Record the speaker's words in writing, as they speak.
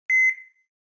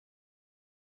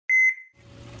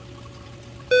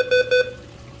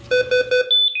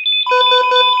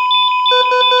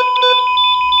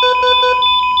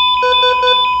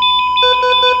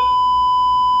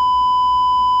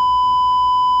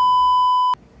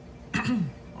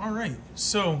right,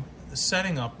 so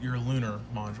setting up your lunar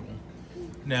module.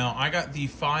 Now I got the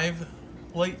 5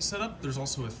 light setup. There's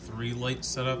also a 3 light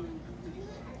setup.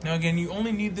 Now again, you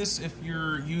only need this if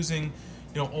you're using,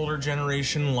 older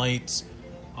generation lights,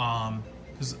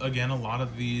 because again, a lot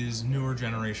of these newer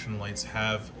generation lights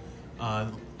have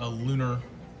a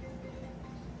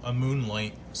moon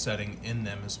light setting in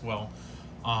them as well.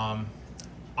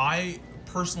 I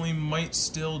personally might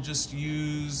still just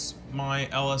use my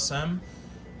LSM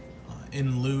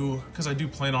in lieu, because I do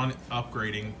plan on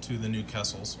upgrading to the new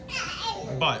Kessels.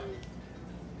 But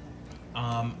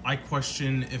I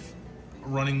question if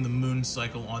running the moon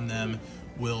cycle on them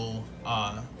will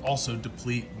also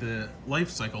deplete the life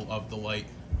cycle of the light,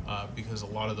 because a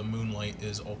lot of the moonlight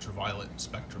is ultraviolet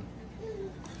spectrum.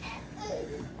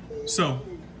 So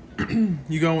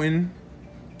you go in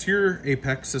to your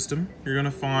Apex system, you're going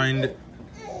to find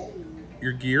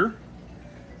your gear,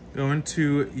 go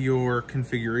into your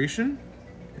configuration,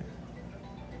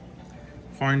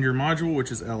 find your module,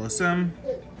 which is LSM.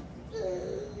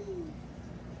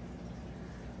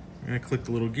 I'm going to click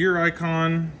the little gear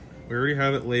icon. We already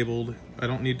have it labeled. I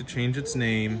don't need to change its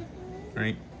name,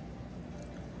 right?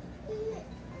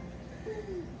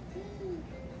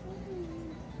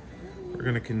 We're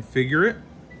going to configure it.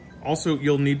 Also,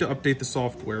 you'll need to update the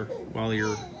software while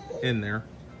you're in there.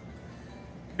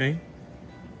 Okay.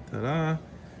 Ta-da.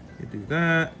 You do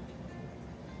that.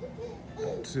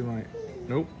 To my,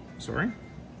 nope, sorry.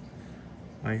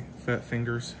 My fat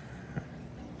fingers.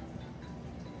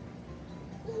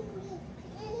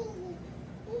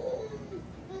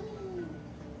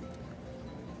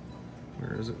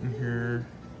 Where is it in here?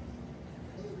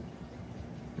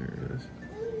 There it is.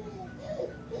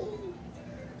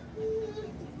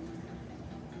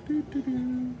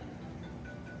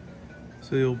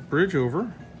 So you'll bridge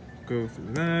over, go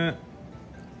through that,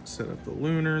 set up the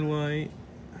lunar light.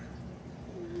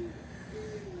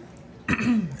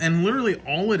 And literally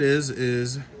all it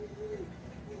is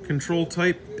control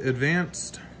type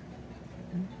advanced.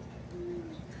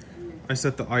 I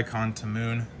set the icon to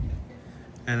moon,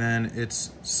 and then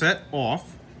it's set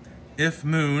off if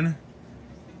moon,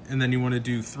 and then you want to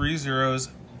do 3 zeros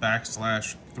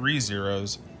 / 3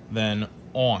 zeros, then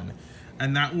on.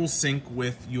 And that will sync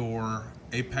with your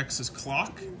Apex's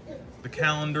clock, the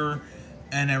calendar,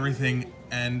 and everything,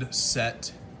 and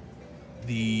set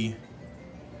the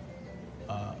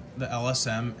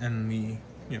LSM and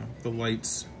the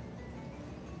lights,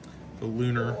 the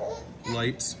lunar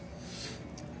lights,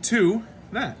 to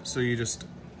that. So you just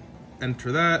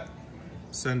enter that,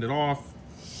 send it off.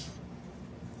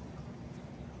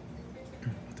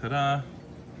 Ta-da.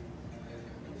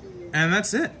 And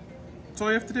that's it. That's all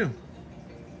you have to do.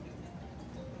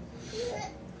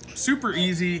 Super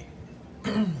easy,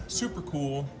 super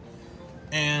cool.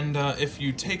 And if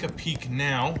you take a peek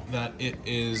now that it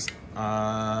is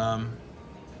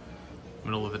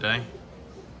middle of the day,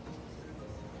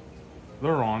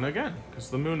 they're on again because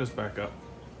the moon is back up.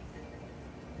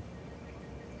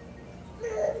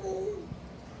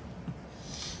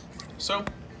 So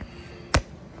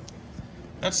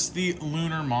that's the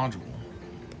lunar module.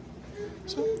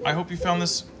 So I hope you found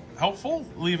this helpful.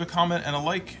 Leave a comment and a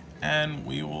like, and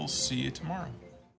we will see you tomorrow.